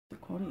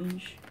1/4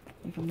 inch,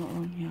 if I'm not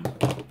wrong. Yeah,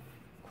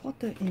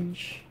 1/4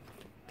 inch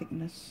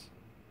thickness,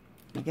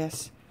 I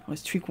guess, or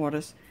it's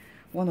 3/4,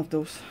 one of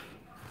those.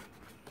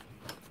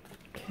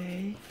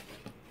 Okay,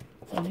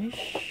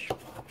 finish.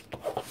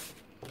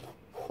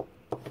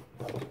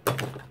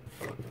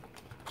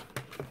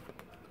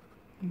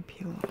 And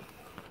peel off.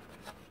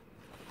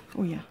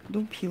 Oh yeah,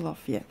 don't peel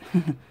off yet.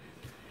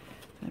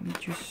 Let me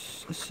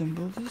just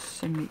assemble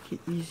this and make it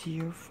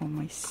easier for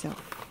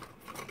myself.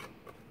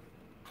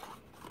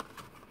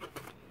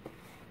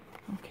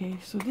 Okay,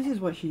 so this is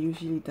what she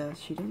usually does.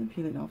 She doesn't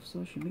peel it off,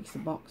 so she makes the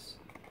box.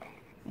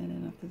 And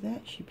then after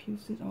that, she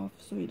peels it off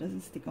so it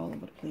doesn't stick all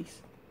over the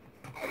place.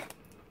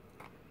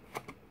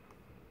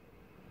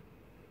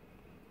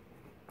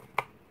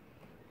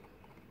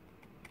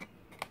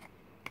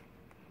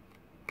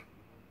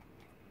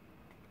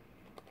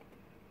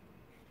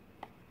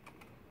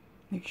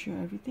 Make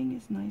sure everything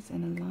is nice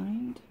and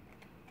aligned.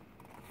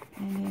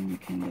 And then you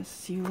can just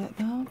seal that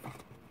down.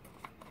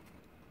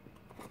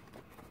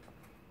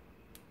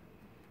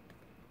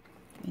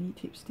 Any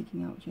tape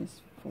sticking out,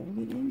 just fold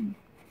it in.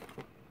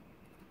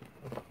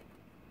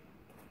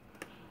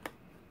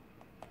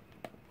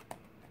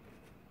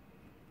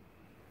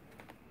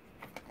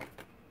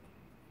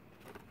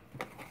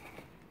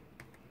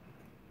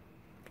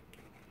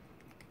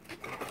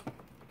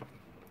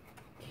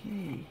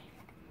 Okay,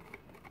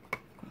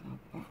 got our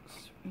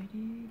box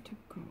ready to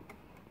go.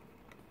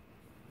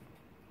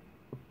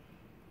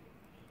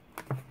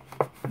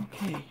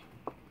 Okay.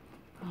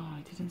 Oh,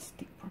 it didn't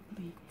stick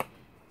properly.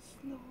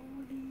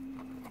 Slowly.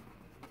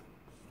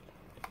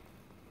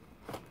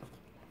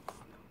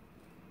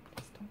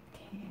 Just don't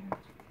tear.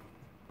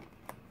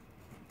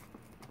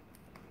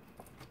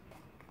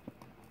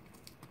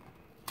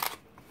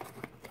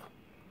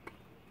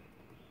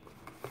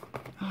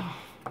 Oh.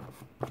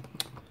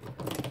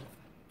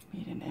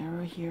 Made an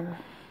error here.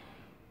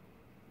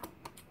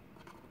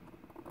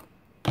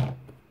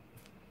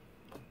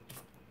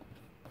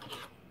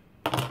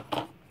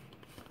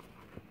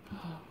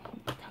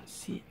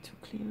 See it too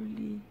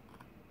clearly.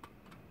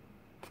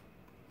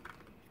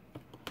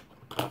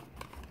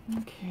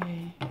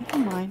 Okay, never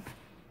mind.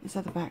 It's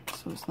at the back,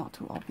 so it's not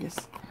too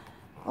obvious.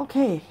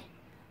 Okay,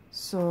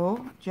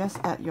 so just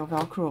add your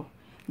Velcro.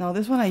 Now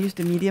this one I used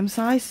the medium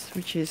size,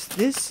 which is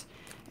this,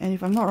 and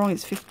if I'm not wrong,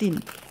 it's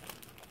 15.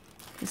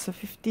 It's a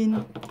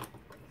 15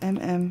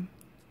 mm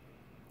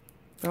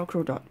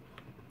Velcro dot.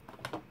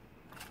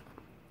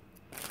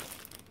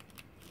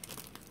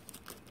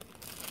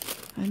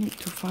 I need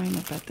to find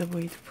a better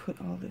way to put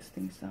all these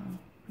things down.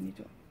 I need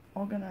to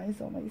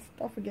organize all my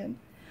stuff again.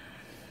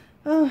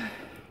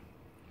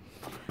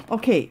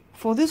 Okay,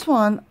 for this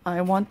one,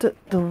 I wanted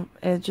the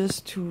edges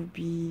to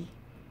be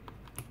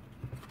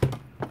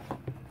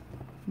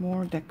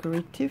more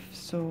decorative,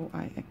 so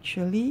I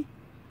actually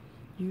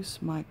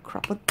used my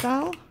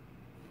crocodile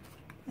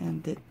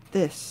and did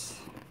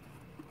this.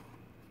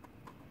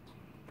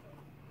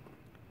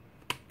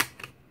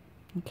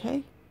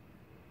 Okay.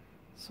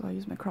 So I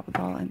used my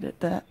crocodile and did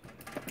that.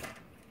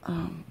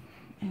 And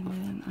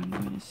then I'm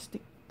going to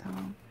stick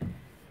down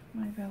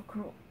my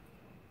Velcro.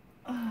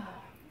 I'm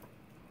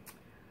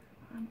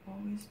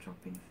always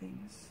dropping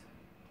things.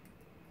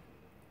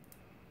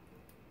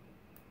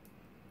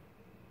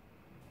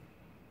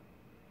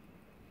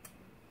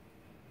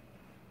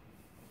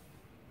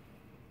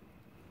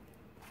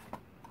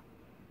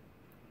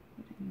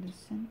 Put it in the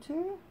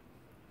center.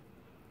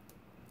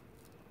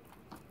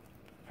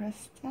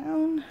 Press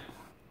down.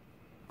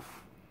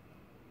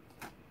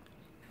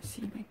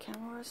 See, my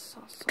camera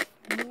sort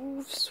of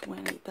moves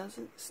when it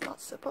doesn't. It's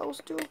not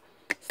supposed to.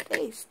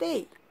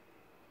 Stay.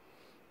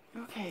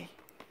 Okay.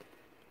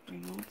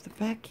 Remove the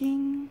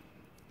backing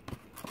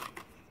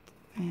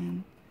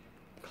and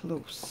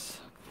close.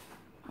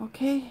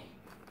 Okay.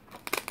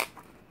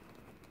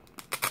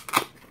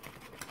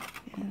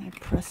 And I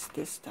press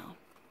this down.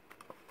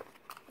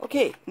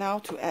 Okay, now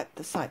to add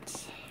the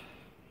sides,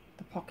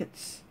 the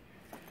pockets.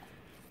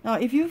 Now,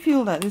 if you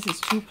feel that this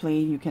is too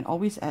plain, you can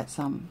always add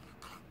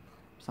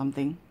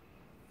something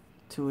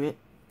to it.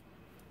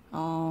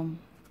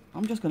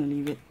 I'm just gonna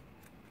leave it.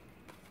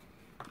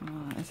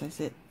 As I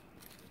said,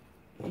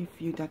 if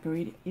you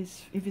decorate it,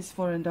 if it's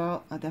for an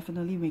adult, I'll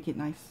definitely make it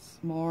nice,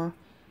 more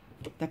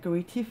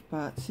decorative,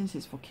 but since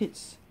it's for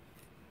kids,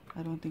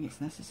 I don't think it's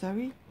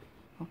necessary.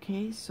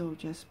 Okay, so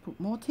just put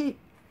more tape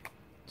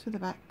to the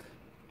back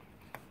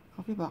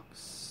of your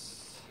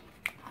box.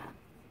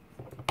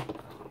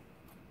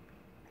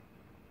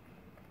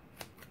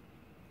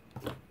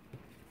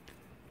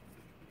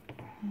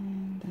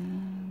 And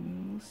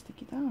then we'll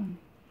stick it down.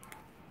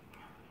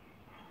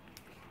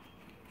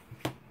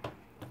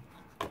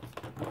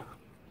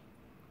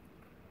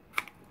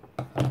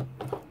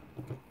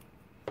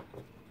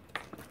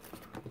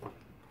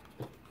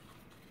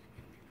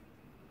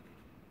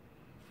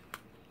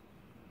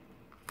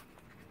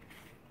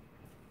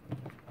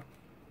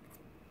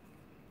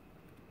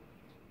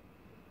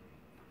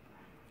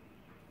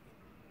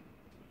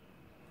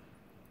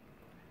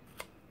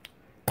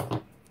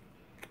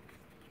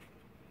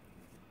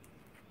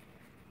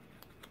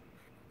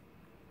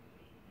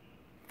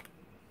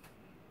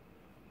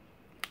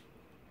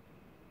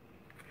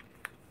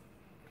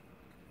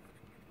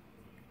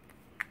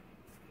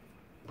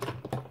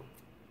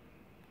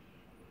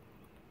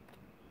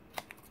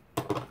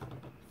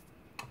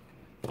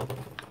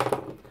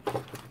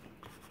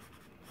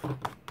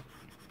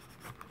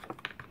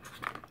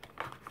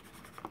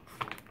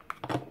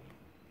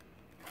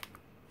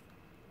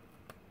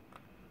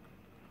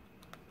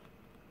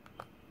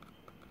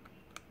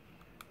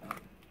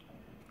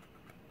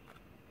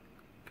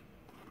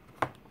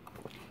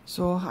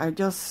 So I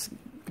just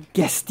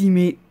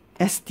estimate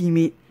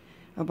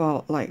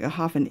about like a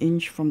 ½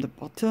 inch from the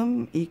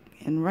bottom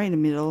and right in the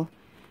middle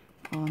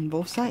on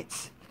both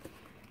sides.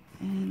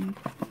 And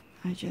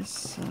I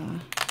just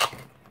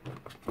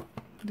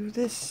do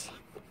this.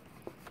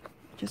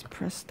 Just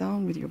press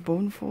down with your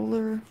bone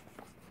folder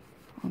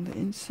on the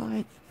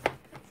inside.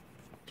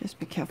 Just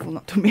be careful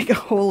not to make a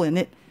hole in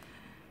it.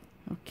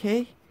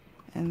 Okay,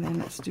 and then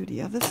let's do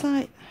the other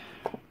side.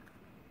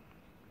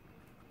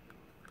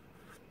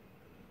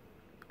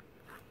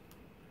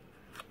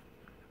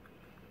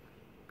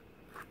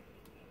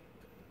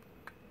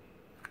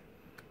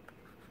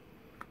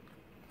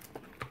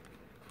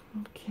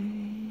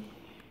 Okay,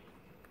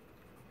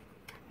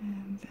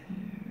 and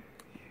there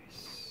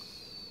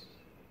is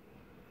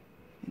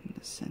in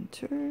the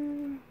center,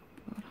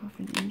 about ½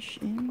 an inch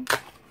in,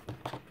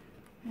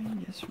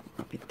 and just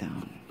rub it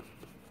down.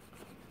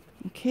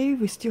 Okay,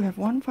 we still have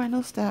one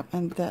final step,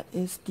 and that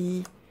is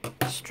the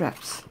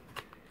straps.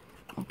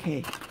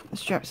 Okay, the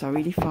straps are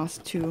really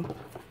fast too.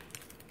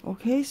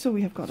 Okay, so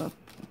we have got a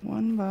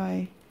 1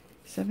 by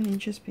 7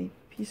 inches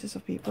pieces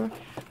of paper.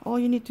 All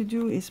you need to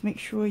do is make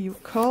sure you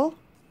curl.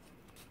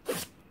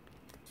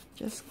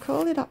 Just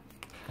curl it up.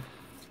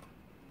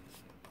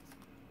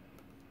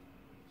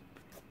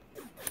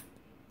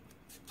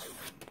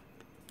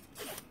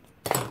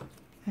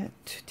 Add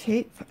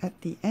tape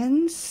at the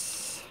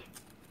ends.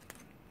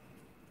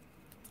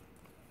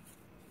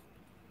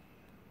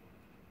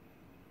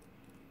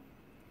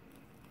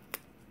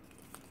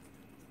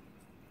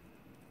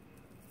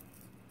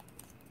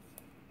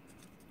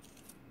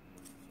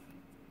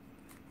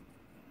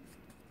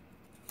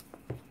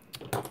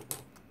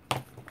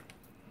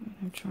 When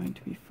I'm trying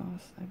to be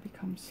fast, I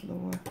become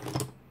slower.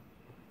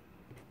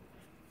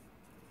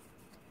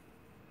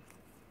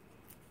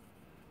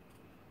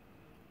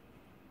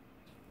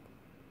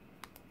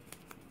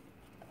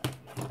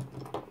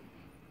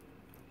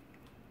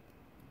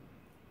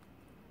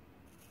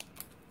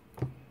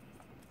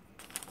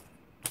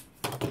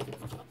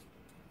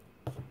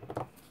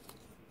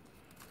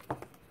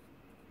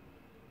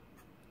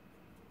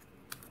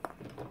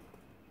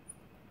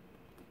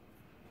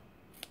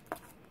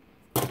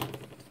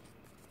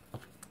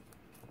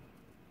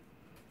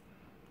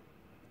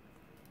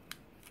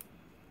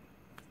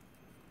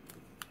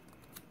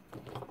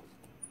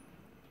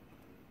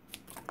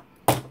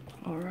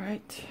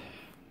 Alright,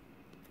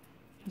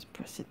 just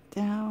press it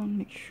down,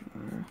 make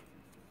sure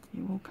it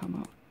won't come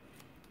out.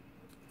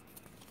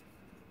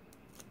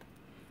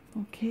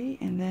 Okay,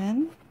 and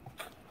then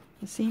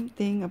the same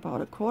thing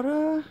about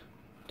 1/4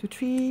 to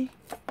 3,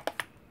 I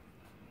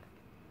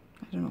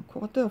don't know,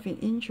 1/4 of an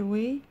inch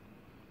away,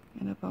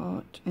 and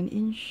about 1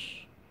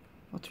 inch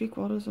or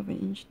 3/4 of an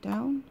inch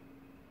down.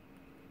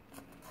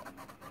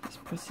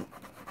 Just press it.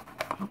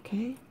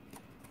 Okay,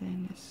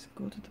 then let's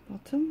go to the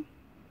bottom.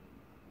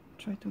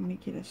 Try to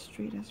make it as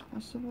straight as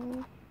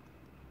possible.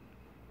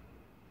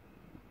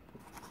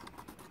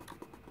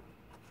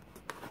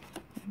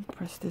 And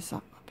press this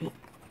up a bit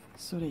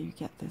so that you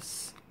get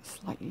this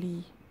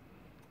slightly,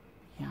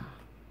 yeah,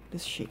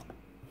 this shape.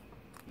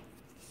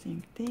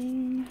 Same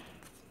thing.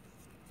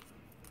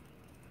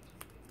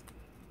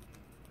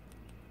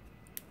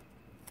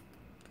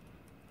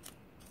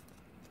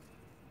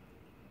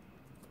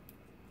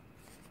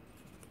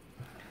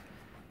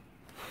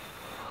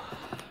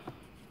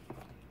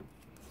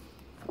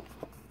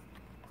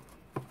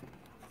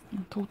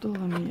 Total,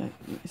 I mean,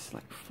 it's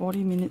like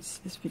 40 minutes,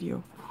 this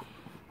video.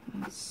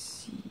 Let's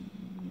see,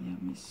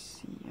 let me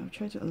see. I'll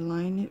try to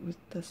align it with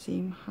the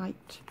same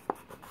height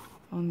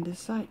on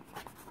this side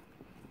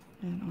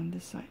and on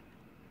this side.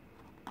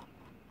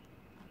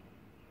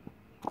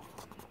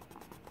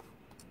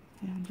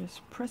 And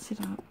just press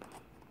it up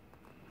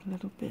a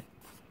little bit.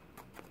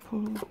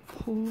 Pull,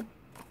 pull,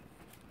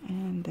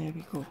 and there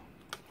we go.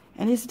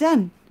 And it's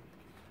done.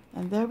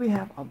 And there we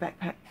have our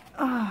backpack.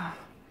 Ah!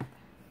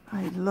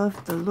 I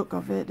love the look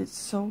of it. It's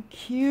so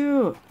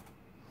cute.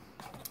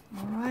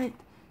 Alright,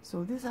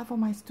 so these are for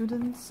my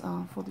students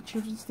for the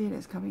Children's Day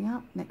that's coming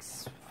up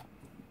next.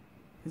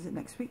 Is it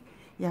next week?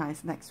 Yeah,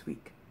 it's next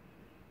week.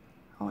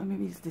 Oh,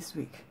 maybe it's this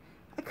week.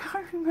 I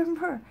can't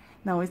remember.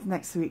 No, it's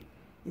next week.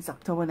 It's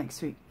October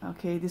next week.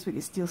 Okay, this week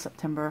is still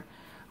September.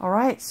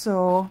 Alright,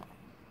 so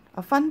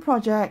a fun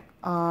project.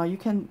 You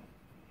can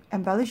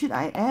embellish it.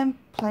 I am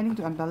planning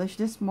to embellish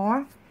this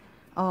more.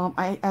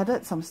 I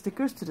added some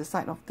stickers to the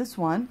side of this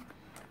one.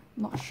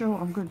 Not sure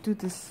I'm going to do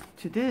this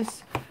to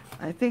this.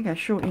 I think I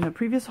showed in a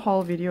previous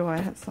haul video I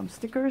had some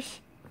stickers.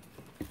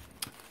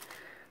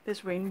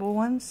 These rainbow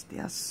ones, they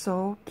are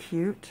so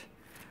cute.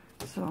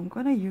 So I'm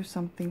going to use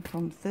something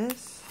from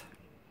this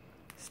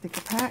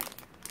sticker pack.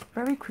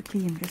 Very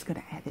quickly, I'm just going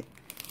to add it.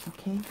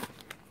 Okay?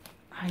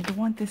 I don't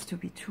want this to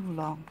be too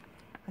long.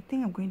 I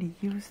think I'm going to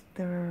use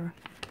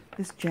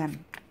this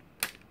gem.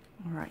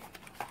 Alright.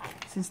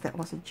 Since that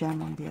was a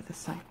gem on the other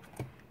side.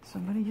 So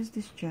I'm going to use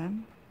this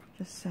gem,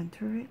 just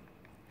center it,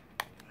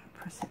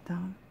 press it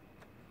down.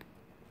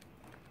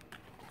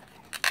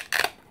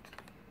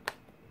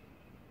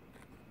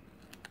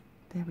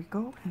 There we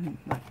go, and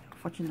like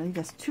Fortunately,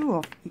 there's 2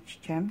 of each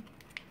gem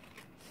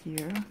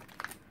here.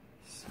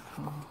 So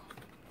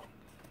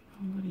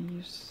I'm going to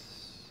use...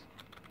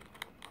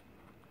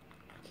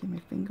 Okay, my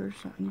fingers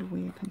are in the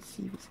way. I can't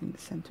see if it's in the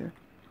center.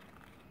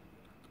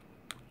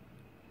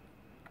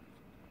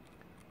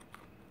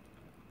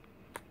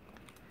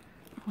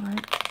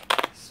 Alright,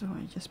 so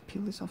I just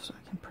peel this off so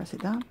I can press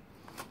it down.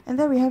 And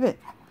there we have it.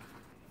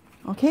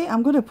 Okay,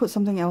 I'm going to put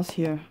something else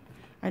here.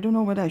 I don't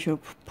know whether I should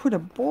put a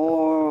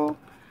ball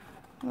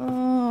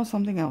or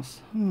something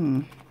else.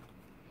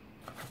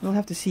 We'll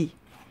have to see.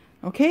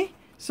 Okay,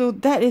 so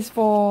that is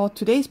for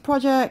today's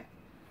project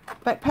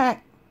backpack.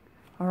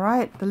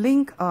 Alright, the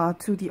link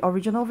to the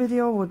original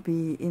video would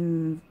be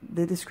in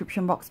the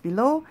description box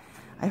below.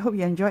 I hope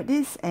you enjoyed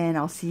this, and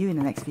I'll see you in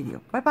the next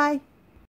video. Bye bye.